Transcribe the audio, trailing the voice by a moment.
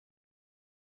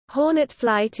Hornet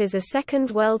Flight is a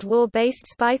Second World War-based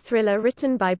spy thriller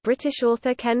written by British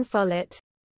author Ken Follett.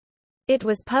 It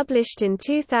was published in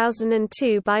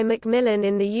 2002 by Macmillan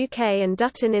in the UK and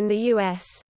Dutton in the US.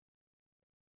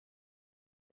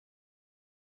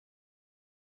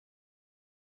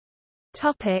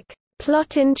 Topic: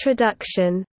 Plot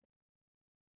introduction.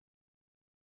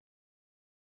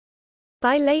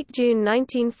 By late June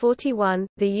 1941,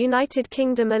 the United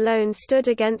Kingdom alone stood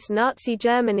against Nazi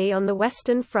Germany on the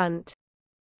Western Front.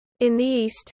 In the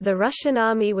east, the Russian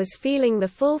army was feeling the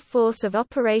full force of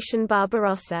Operation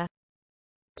Barbarossa.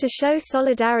 To show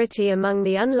solidarity among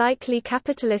the unlikely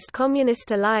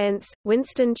capitalist-communist alliance,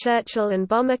 Winston Churchill and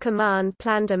Bomber Command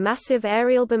planned a massive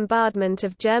aerial bombardment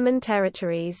of German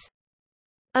territories.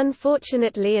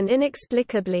 Unfortunately and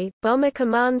inexplicably, Bomber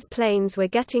Command's planes were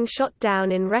getting shot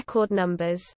down in record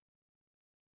numbers.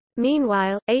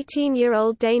 Meanwhile,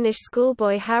 18-year-old Danish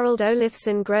schoolboy Harald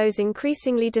Olafsson grows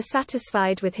increasingly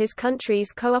dissatisfied with his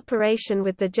country's cooperation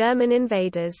with the German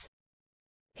invaders.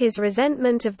 His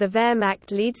resentment of the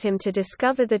Wehrmacht leads him to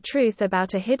discover the truth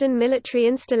about a hidden military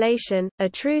installation, a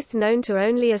truth known to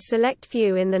only a select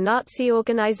few in the Nazi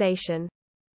organization.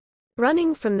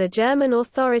 Running from the German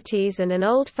authorities and an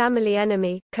old family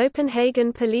enemy,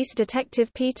 Copenhagen police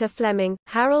detective Peter Fleming,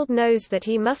 Harald knows that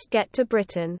he must get to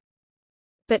Britain.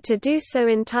 But to do so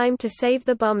in time to save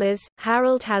the bombers,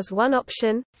 Harald has one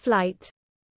option: flight.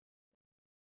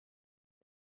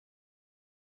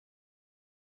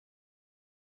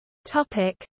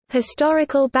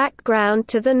 Historical background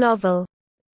to the novel.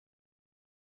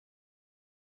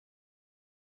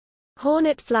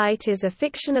 Hornet Flight is a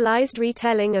fictionalized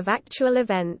retelling of actual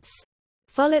events.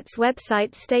 Follett's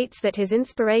website states that his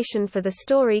inspiration for the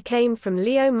story came from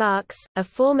Leo Marx, a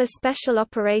former Special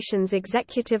Operations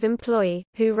executive employee,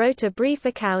 who wrote a brief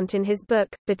account in his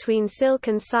book, Between Silk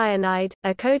and Cyanide,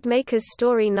 A Codemaker's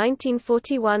Story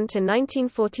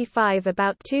 1941–1945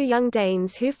 about two young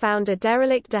Danes who found a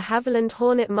derelict de Havilland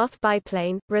Hornet moth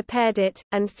biplane, repaired it,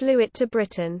 and flew it to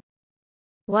Britain.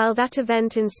 While that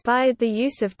event inspired the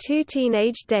use of two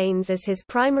teenage Danes as his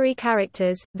primary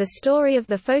characters, the story of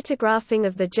the photographing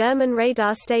of the German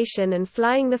radar station and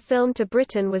flying the film to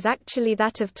Britain was actually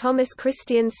that of Thomas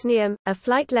Christian Sneum, a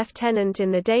flight lieutenant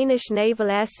in the Danish Naval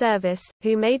Air Service,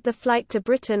 who made the flight to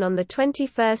Britain on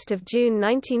 21 June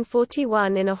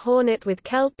 1941 in a Hornet with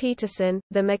Kjeld Petersen,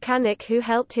 the mechanic who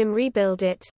helped him rebuild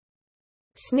it.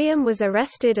 Sneum was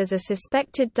arrested as a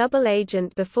suspected double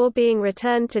agent before being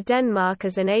returned to Denmark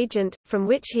as an agent, from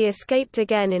which he escaped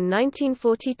again in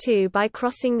 1942 by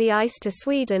crossing the ice to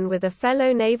Sweden with a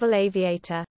fellow naval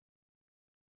aviator.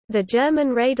 The German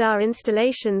radar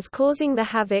installations causing the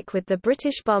havoc with the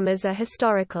British bombers are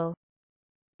historical.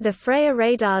 The Freya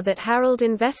radar that Harald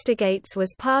investigates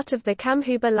was part of the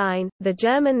Kammhuber line, the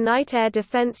German night air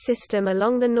defense system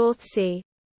along the North Sea.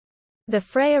 The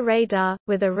Freya radar,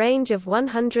 with a range of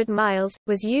 100 miles,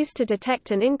 was used to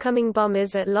detect an incoming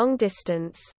bombers at long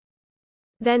distance.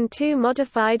 Then two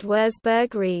modified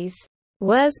Wurzburg Ries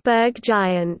Wurzburg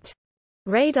Giant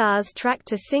radars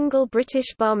tracked a single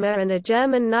British bomber and a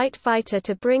German night fighter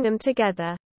to bring them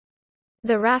together.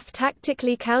 The RAF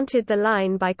tactically countered the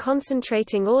line by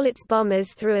concentrating all its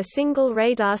bombers through a single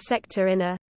radar sector in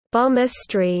a bomber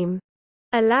stream,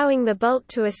 allowing the bulk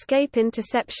to escape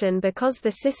interception because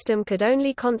the system could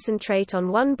only concentrate on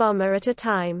one bomber at a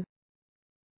time.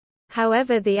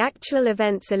 However, the actual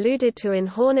events alluded to in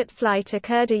Hornet Flight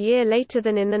occurred a year later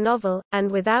than in the novel, and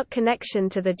without connection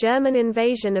to the German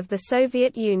invasion of the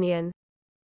Soviet Union.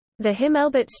 The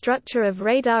Himmelbett structure of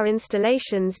radar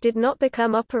installations did not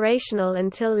become operational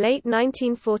until late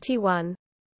 1941.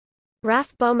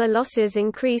 RAF bomber losses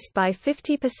increased by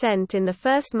 50% in the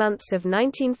first months of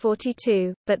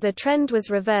 1942, but the trend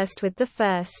was reversed with the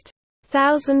first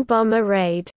 1,000 bomber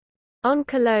raid on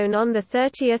Cologne on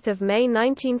 30 May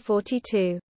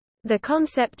 1942. The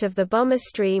concept of the bomber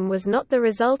stream was not the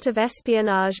result of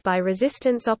espionage by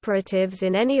resistance operatives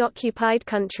in any occupied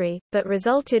country, but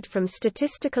resulted from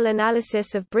statistical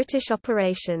analysis of British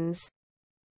operations.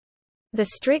 The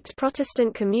strict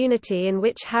Protestant community in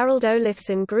which Harald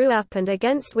Olafsson grew up and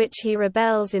against which he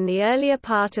rebels in the earlier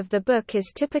part of the book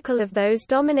is typical of those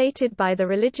dominated by the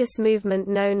religious movement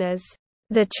known as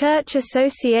the Church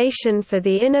Association for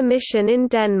the Inner Mission in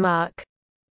Denmark,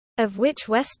 of which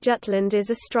West Jutland is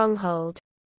a stronghold.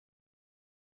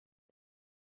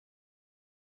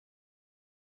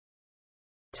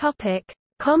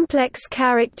 Complex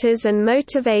characters and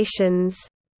motivations.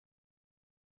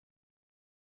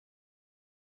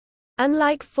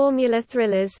 Unlike formula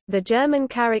thrillers, the German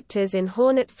characters in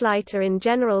Hornet Flight are in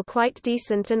general quite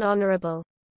decent and honorable.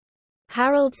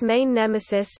 Harold's main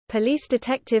nemesis, police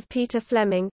detective Peter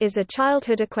Fleming, is a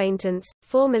childhood acquaintance,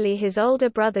 formerly his older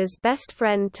brother's best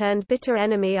friend turned bitter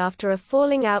enemy after a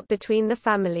falling out between the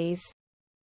families.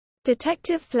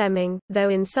 Detective Fleming, though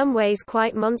in some ways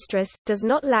quite monstrous, does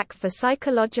not lack for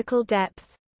psychological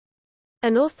depth.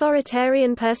 An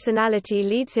authoritarian personality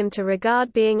leads him to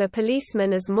regard being a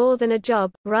policeman as more than a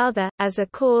job, rather, as a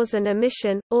cause and a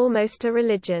mission, almost a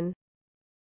religion.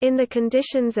 In the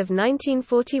conditions of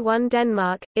 1941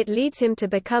 Denmark, it leads him to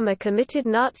become a committed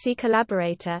Nazi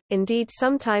collaborator, indeed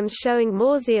sometimes showing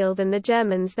more zeal than the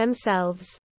Germans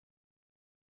themselves.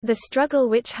 The struggle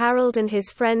which Harold and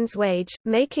his friends wage,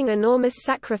 making enormous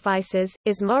sacrifices,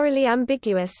 is morally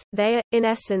ambiguous. They are, in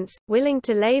essence, willing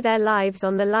to lay their lives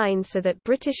on the line so that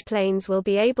British planes will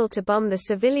be able to bomb the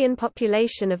civilian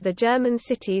population of the German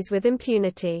cities with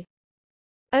impunity.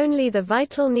 Only the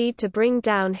vital need to bring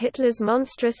down Hitler's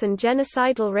monstrous and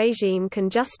genocidal regime can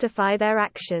justify their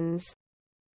actions.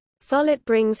 Follett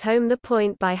brings home the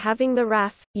point by having the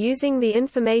RAF, using the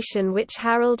information which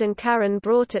Harold and Karen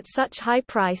brought at such high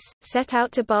price, set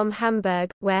out to bomb Hamburg,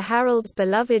 where Harold's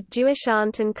beloved Jewish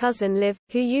aunt and cousin live,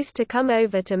 who used to come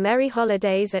over to merry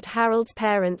holidays at Harold's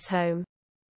parents' home.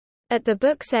 At the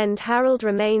book's end, Harold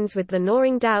remains with the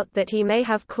gnawing doubt that he may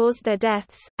have caused their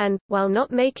deaths, and, while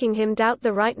not making him doubt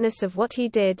the rightness of what he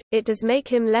did, it does make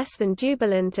him less than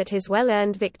jubilant at his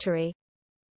well-earned victory.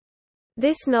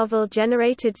 This novel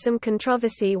generated some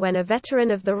controversy when a veteran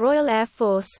of the Royal Air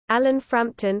Force, Alan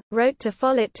Frampton, wrote to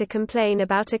Follett to complain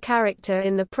about a character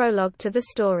in the prologue to the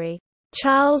story,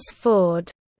 Charles Ford,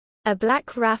 a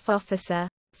black RAF officer.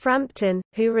 Frampton,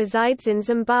 who resides in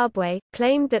Zimbabwe,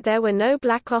 claimed that there were no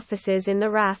black officers in the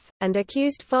RAF, and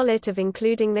accused Follett of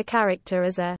including the character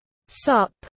as a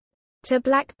sop to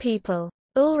black people.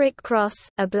 Ulrich Cross,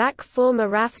 a black former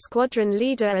RAF squadron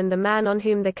leader and the man on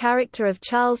whom the character of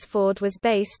Charles Ford was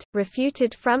based,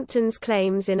 refuted Frampton's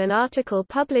claims in an article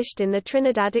published in the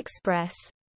Trinidad Express.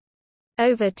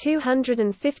 Over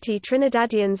 250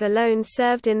 Trinidadians alone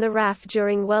served in the RAF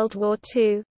during World War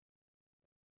II.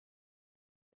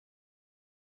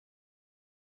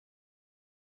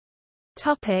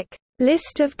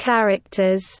 List of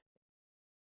characters.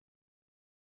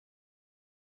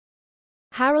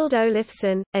 Harold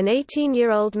Olafsson, an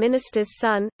 18-year-old minister's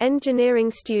son, engineering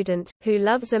student, who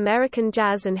loves American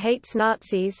jazz and hates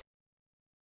Nazis.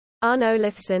 Arne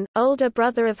Olafsson, older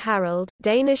brother of Harold,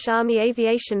 Danish Army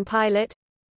aviation pilot.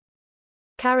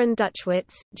 Karen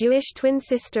Dutchwitz, Jewish twin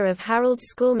sister of Harold's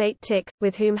schoolmate Tick,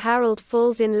 with whom Harold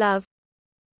falls in love.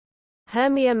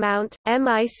 Hermia Mount,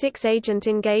 MI6 agent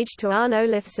engaged to Arne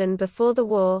Olafsson before the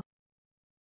war.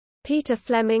 Peter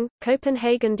Fleming,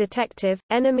 Copenhagen detective,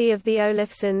 enemy of the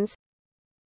Olafssons.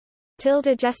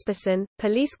 Tilda Jespersen,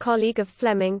 police colleague of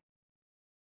Fleming.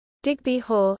 Digby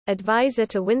Hoare, advisor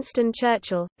to Winston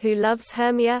Churchill, who loves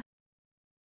Hermia.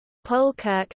 Paul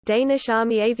Kirk, Danish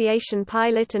Army aviation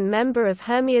pilot and member of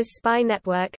Hermia's spy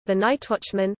network, the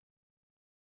Nightwatchman.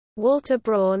 Walter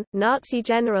Braun, Nazi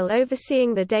general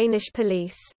overseeing the Danish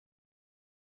police.